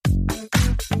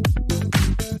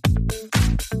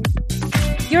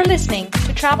You're listening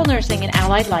to Travel Nursing and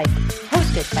Allied Life,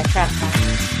 hosted by TravCon.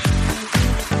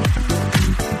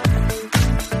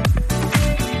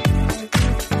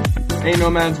 Hey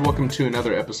Nomads, welcome to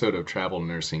another episode of Travel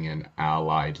Nursing and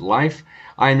Allied Life.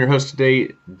 I am your host today,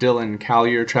 Dylan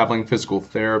Callier, traveling physical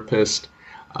therapist,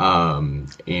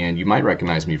 and you might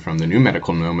recognize me from the New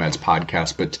Medical Nomads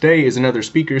podcast, but today is another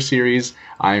speaker series.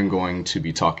 I am going to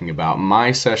be talking about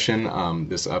my session,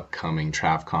 this upcoming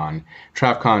TravCon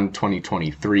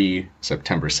 2023,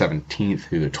 September 17th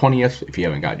through the 20th. If you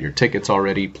haven't got your tickets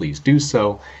already, please do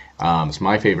so. It's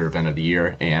my favorite event of the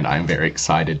year, and I'm very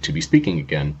excited to be speaking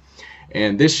again.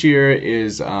 And this year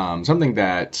is something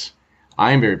that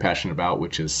I am very passionate about,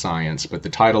 which is science. But the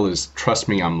title is Trust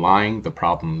Me, I'm Lying, The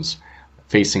Problems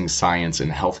Facing Science in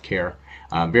Healthcare.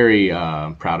 I'm very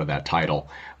proud of that title.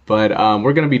 But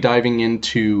we're going to be diving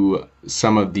into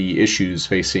some of the issues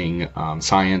facing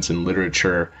science and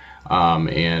literature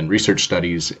and research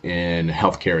studies in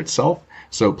healthcare itself.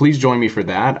 So please join me for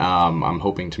that. I'm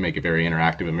hoping to make it very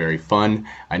interactive and very fun.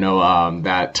 I know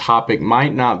that topic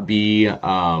might not be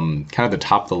kind of the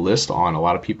top of the list on a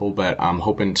lot of people, but I'm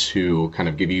hoping to kind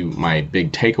of give you my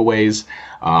big takeaways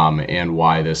and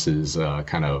why this is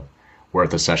kind of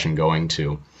worth a session going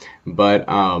to. But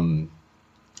a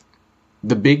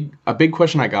big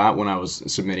question I got when I was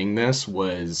submitting this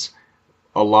was,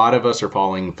 a lot of us are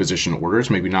following physician orders,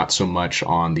 maybe not so much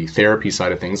on the therapy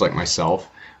side of things like myself.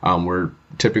 We're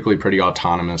typically pretty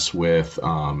autonomous with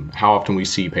how often we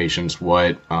see patients,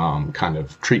 what kind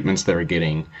of treatments they're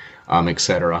getting,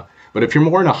 etc. But if you're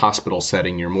more in a hospital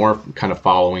setting, you're more kind of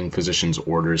following physicians'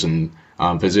 orders, and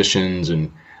physicians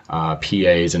and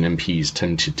PAs and MPs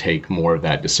tend to take more of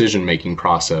that decision-making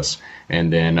process,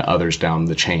 and then others down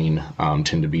the chain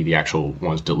tend to be the actual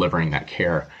ones delivering that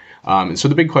care. And so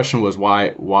the big question was,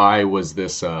 why was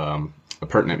this a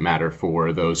pertinent matter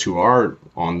for those who are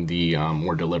on the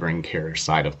more delivering care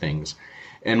side of things?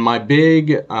 And my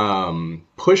big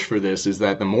push for this is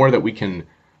that the more that we can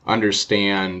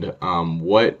understand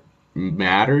what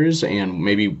matters and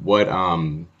maybe what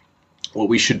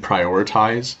we should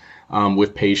prioritize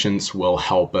with patients will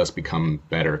help us become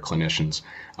better clinicians.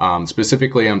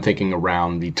 Specifically, I'm thinking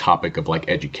around the topic of like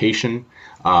education.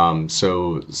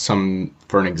 So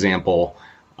for an example,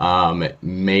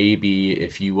 maybe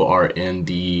if you are in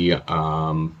the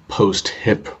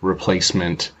post-hip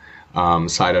replacement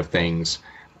side of things,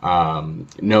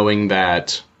 knowing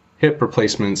that hip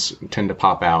replacements tend to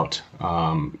pop out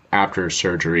after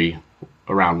surgery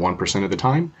around 1% of the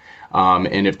time.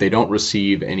 And if they don't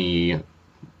receive any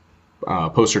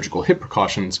post-surgical hip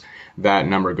precautions, that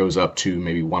number goes up to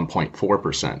maybe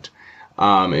 1.4%.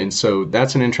 And so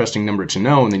that's an interesting number to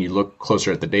know. And then you look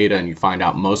closer at the data and you find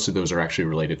out most of those are actually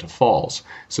related to falls.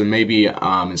 So maybe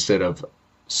instead of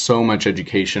so much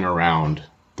education around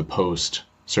the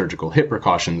post-surgical hip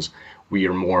precautions, we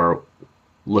are more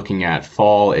looking at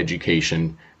fall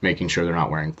education, making sure they're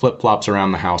not wearing flip-flops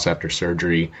around the house after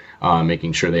surgery,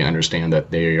 making sure they understand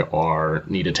that they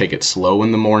need to take it slow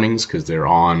in the mornings because they're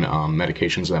on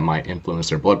medications that might influence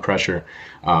their blood pressure.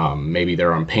 Maybe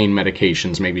they're on pain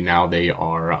medications. Maybe now they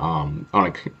are on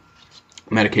a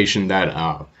medication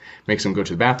that makes them go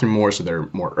to the bathroom more, so they're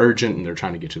more urgent and they're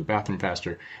trying to get to the bathroom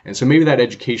faster. And so maybe that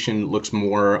education looks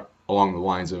more along the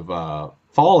lines of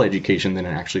fall education than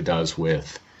it actually does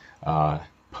with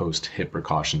post-hip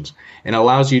precautions, and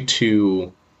allows you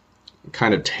to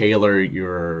kind of tailor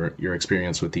your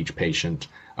experience with each patient.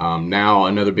 Now,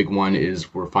 another big one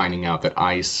is we're finding out that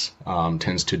ice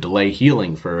tends to delay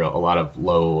healing for a lot of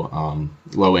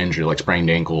low injury, like sprained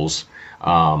ankles,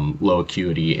 low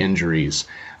acuity injuries.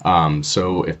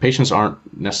 So if patients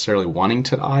aren't necessarily wanting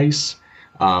to ice,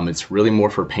 it's really more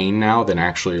for pain now than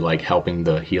actually like helping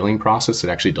the healing process. It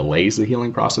actually delays the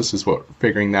healing process, is what we're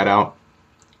figuring that out.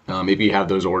 If you have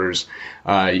those orders,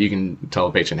 you can tell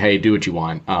the patient, hey, do what you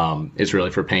want. It's really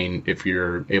for pain. If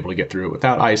you're able to get through it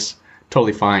without ice,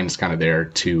 totally fine. It's kind of there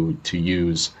to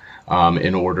use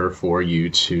in order for you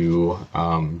to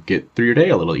get through your day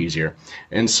a little easier.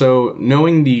 And so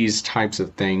knowing these types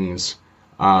of things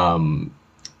will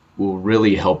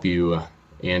really help you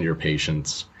and your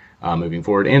patients moving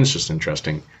forward. And it's just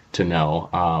interesting to know.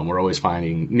 We're always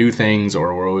finding new things,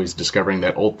 or we're always discovering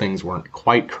that old things weren't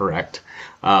quite correct.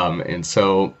 And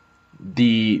so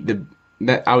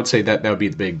that I would say that would be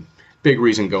the big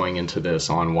reason going into this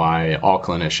on why all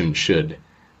clinicians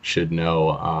should know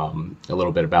a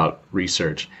little bit about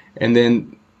research. And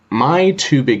then my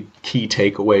two big key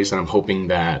takeaways that I'm hoping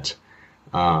that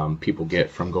people get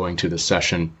from going to this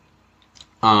session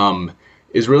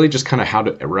is really just kind of how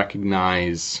to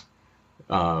recognize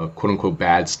quote unquote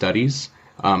bad studies.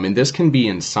 And this can be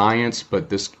in science, but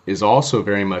this is also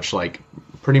very much like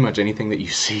pretty much anything that you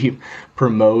see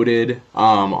promoted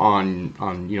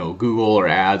on Google or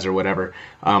ads or whatever.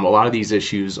 A lot of these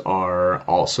issues are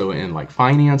also in like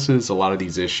finances. A lot of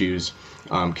these issues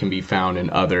can be found in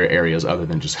other areas other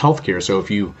than just healthcare. So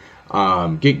if you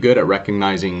get good at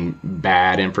recognizing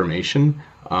bad information,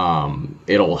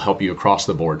 it'll help you across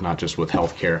the board, not just with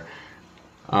healthcare.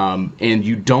 And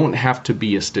you don't have to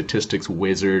be a statistics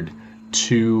wizard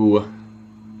to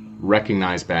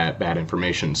recognize bad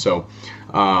information. So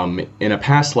in a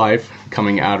past life,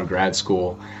 coming out of grad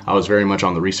school, I was very much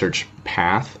on the research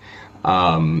path.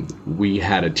 We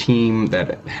had a team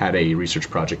that had a research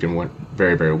project and went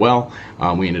very, very well.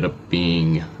 We ended up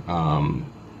being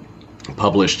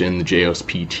published in the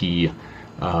JOSPT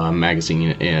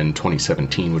magazine in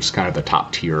 2017, which is kind of the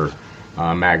top tier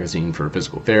magazine for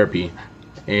physical therapy.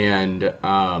 And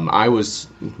I was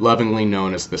lovingly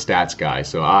known as the stats guy.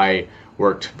 So I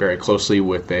worked very closely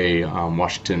with a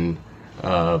Washington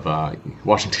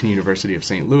University of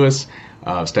St. Louis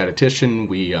statistician.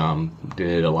 We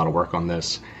did a lot of work on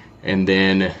this. And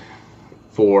then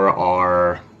for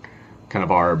our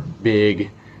big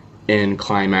end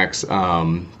climax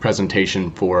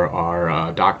presentation for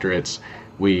our doctorates,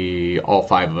 all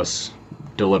five of us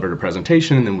delivered a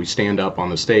presentation, and then we stand up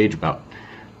on the stage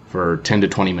for 10 to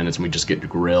 20 minutes, and we just get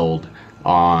grilled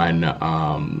on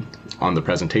the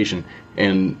presentation.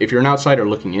 And if you're an outsider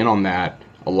looking in on that,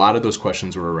 a lot of those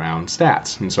questions were around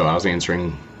stats. And so I was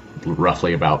answering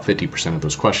roughly about 50% of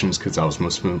those questions because I was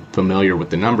most familiar with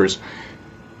the numbers.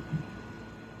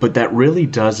 But that really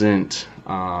doesn't,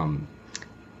 the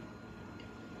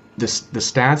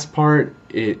stats part,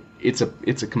 it's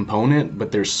a component,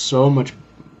 but there's so much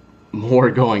more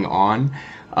going on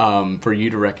for you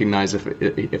to recognize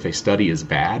if a study is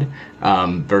bad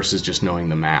versus just knowing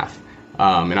the math.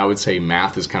 And I would say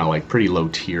math is kind of like pretty low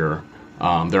tier.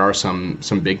 There are some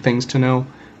big things to know,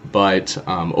 but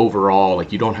overall,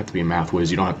 like, you don't have to be a math whiz,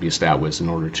 you don't have to be a stat whiz in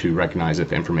order to recognize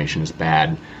if information is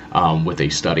bad with a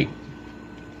study.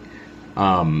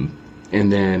 And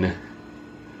then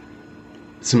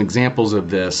some examples of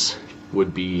this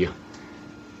would be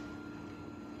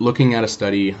looking at a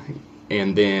study,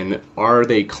 and then are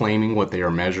they claiming what they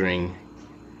are measuring?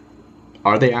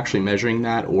 Are they actually measuring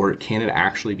that, or can it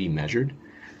actually be measured?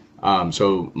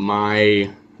 So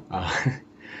my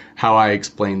how I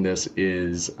explain this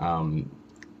is,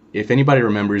 if anybody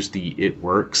remembers the It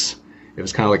Works, it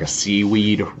was kind of like a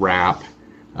seaweed wrap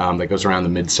that goes around the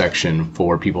midsection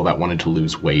for people that wanted to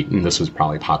lose weight, and this was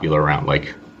probably popular around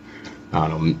like, I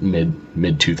don't know,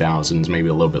 mid 2000s, maybe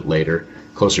a little bit later,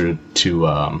 closer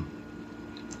to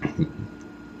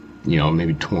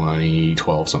maybe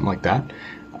 2012, something like that.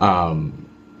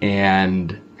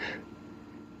 And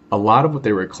a lot of what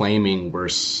they were claiming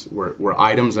were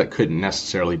items that couldn't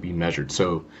necessarily be measured.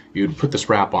 So you'd put this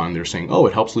wrap on, they're saying, oh,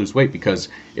 it helps lose weight because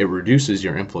it reduces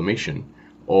your inflammation,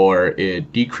 or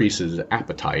it decreases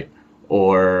appetite,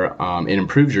 or it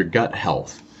improves your gut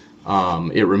health.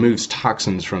 It removes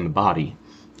toxins from the body.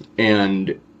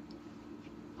 And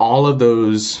all of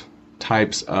those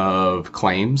types of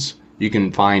claims you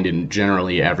can find in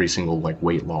generally every single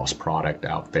weight loss product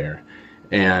out there.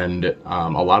 And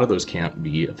a lot of those can't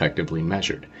be effectively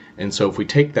measured. And so if we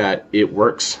take that It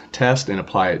Works test and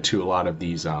apply it to a lot of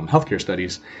these healthcare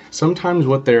studies, sometimes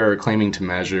what they're claiming to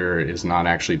measure is not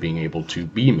actually being able to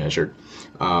be measured.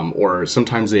 Or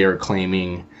sometimes they are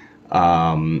claiming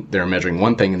they're measuring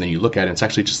one thing, and then you look at it, it's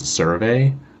actually just a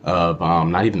survey of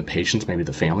not even the patients, maybe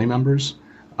the family members.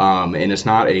 And it's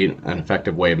not an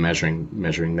effective way of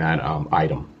measuring that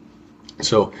item.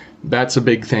 So that's a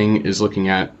big thing, is looking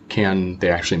at, can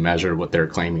they actually measure what they're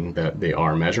claiming that they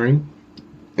are measuring?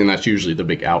 And that's usually the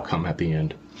big outcome at the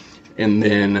end. And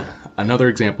then another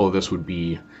example of this would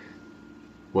be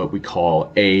what we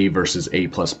call A versus A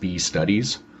plus B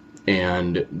studies.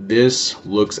 And this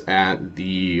looks at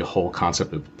the whole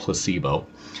concept of placebo.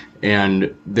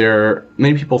 And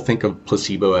many people think of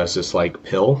placebo as this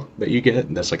pill that you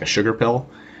get, that's like a sugar pill.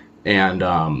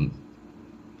 And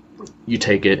you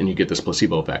take it and you get this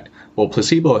placebo effect. Well,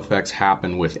 placebo effects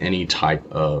happen with any type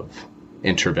of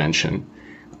intervention.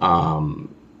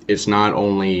 It's not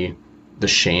only the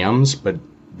shams, but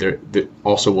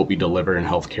also what we deliver in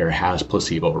healthcare has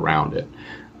placebo around it.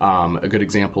 A good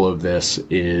example of this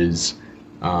is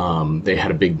they had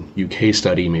a big UK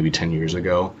study maybe 10 years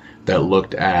ago that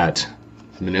looked at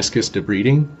meniscus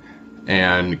debriding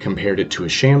and compared it to a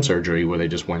sham surgery where they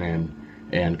just went in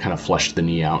and kind of flushed the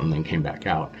knee out and then came back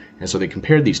out. And so they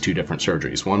compared these two different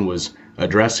surgeries. One was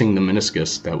addressing the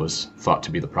meniscus that was thought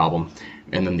to be the problem,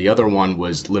 and then the other one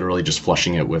was literally just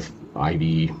flushing it with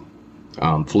IV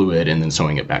fluid and then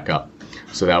sewing it back up.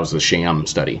 So that was the sham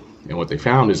study. And what they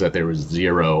found is that there was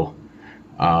zero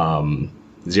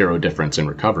difference in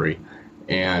recovery.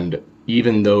 And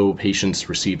even though patients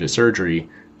received a surgery,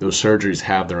 those surgeries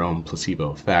have their own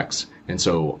placebo effects. And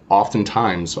so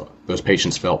oftentimes those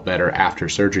patients felt better after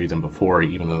surgery than before,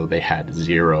 even though they had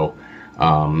zero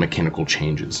mechanical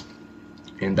changes.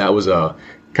 And that was a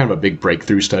kind of a big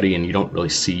breakthrough study, and you don't really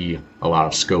see a lot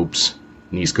of scopes,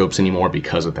 knee scopes anymore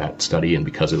because of that study and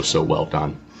because it was so well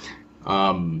done.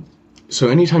 So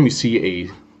anytime you see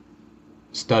a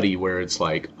study where it's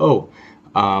like,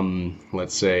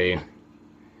 let's say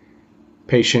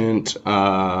patient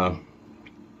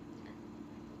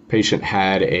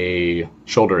had a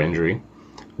shoulder injury,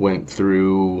 went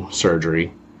through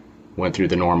surgery, went through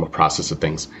the normal process of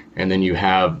things, and then you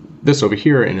have this over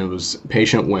here, and it was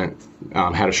patient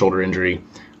had a shoulder injury,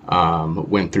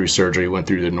 went through surgery, went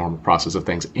through the normal process of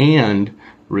things, and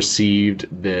received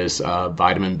this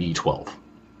vitamin B12.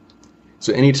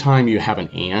 So anytime you have an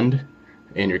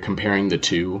and you're comparing the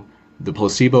two, the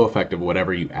placebo effect of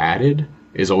whatever you added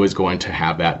is always going to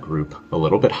have that group a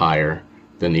little bit higher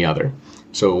than the other.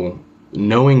 So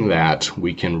knowing that,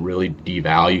 we can really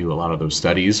devalue a lot of those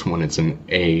studies when it's an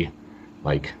A,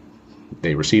 like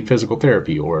they received physical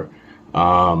therapy, or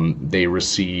they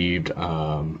received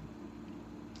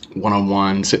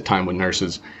one-on-one sit time with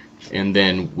nurses, and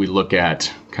then we look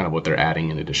at kind of what they're adding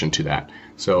in addition to that.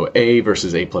 So A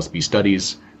versus A plus B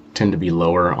studies tend to be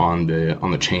lower on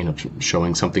the chain of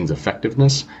showing something's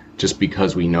effectiveness, just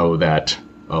because we know that,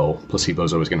 placebo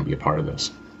is always going to be a part of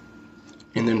this.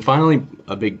 And then finally,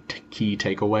 a big key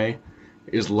takeaway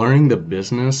is learning the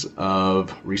business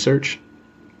of research.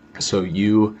 So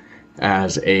you,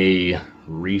 as a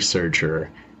researcher,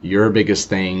 your biggest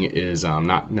thing is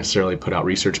not necessarily put out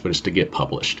research, but it's to get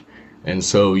published. And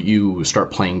so you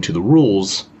start playing to the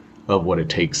rules of what it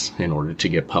takes in order to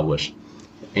get published.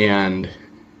 And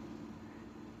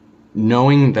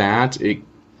knowing that in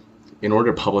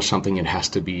order to publish something, it has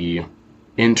to be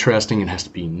interesting, it has to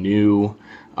be new,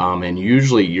 and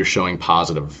usually you're showing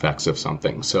positive effects of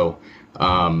something. So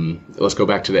let's go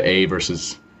back to the A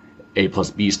versus A plus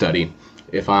B study.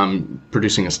 If I'm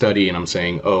producing a study and I'm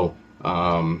saying,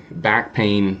 back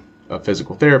pain of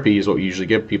physical therapy is what we usually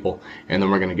give people, and then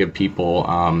we're going to give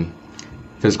people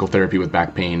physical therapy with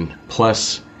back pain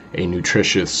plus a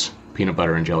nutritious peanut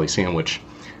butter and jelly sandwich.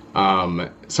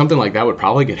 Something like that would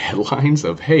probably get headlines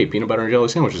of, hey, peanut butter and jelly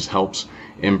sandwiches helps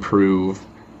improve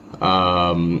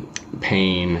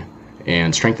pain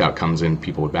and strength outcomes in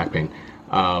people with back pain.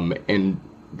 And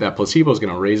that placebo is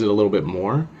going to raise it a little bit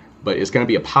more, but it's going to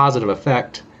be a positive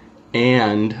effect,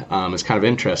 and it's kind of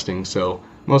interesting. So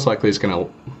most likely it's going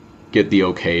to get the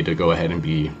okay to go ahead and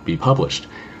be published.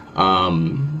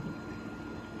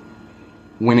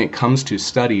 When it comes to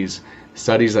studies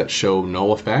that show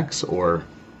no effects or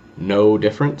no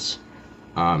difference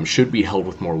should be held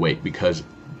with more weight, because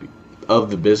of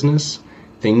the business,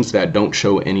 things that don't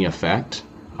show any effect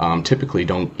typically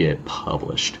don't get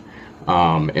published.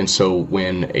 And so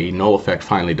when a null effect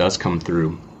finally does come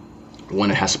through, one,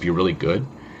 it has to be really good.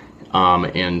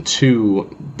 And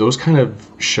two, those kind of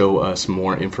show us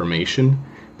more information,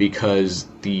 because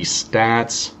the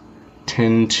stats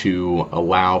tend to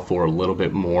allow for a little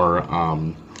bit more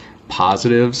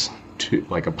positives, to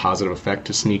like a positive effect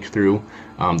to sneak through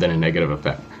than a negative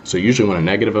effect. So usually when a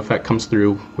negative effect comes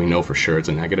through, we know for sure it's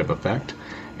a negative effect.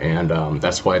 And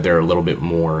that's why they're a little bit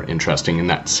more interesting, and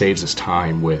that saves us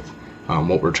time with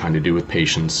what we're trying to do with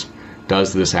patients.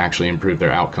 Does this actually improve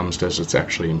their outcomes? Does this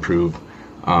actually improve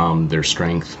their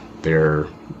strength, their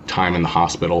time in the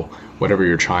hospital, whatever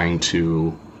you're trying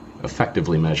to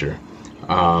effectively measure?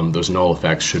 Those null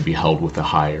effects should be held with a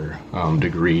higher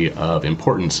degree of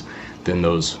importance than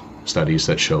those studies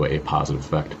that show a positive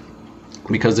effect,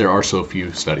 because there are so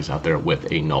few studies out there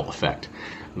with a null effect.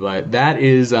 But that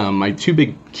is my two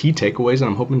big key takeaways that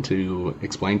I'm hoping to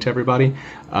explain to everybody.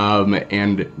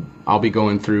 And I'll be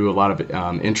going through a lot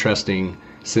of interesting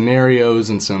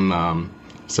scenarios and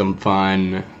some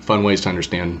fun ways to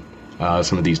understand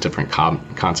some of these different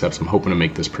concepts. I'm hoping to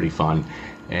make this pretty fun.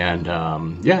 And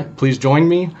please join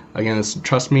me. Again,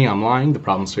 Trust Me, I'm Lying, the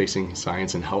problems facing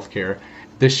science and healthcare,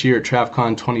 this year at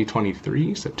TravCon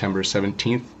 2023, September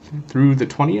 17th through the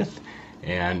 20th.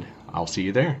 And I'll see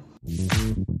you there.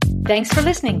 Thanks for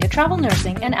listening to Travel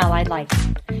Nursing and Allied Life.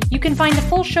 You can find the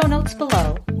full show notes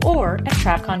below or at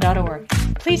travcon.org.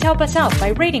 Please help us out by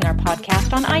rating our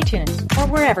podcast on iTunes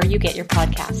or wherever you get your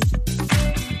podcasts.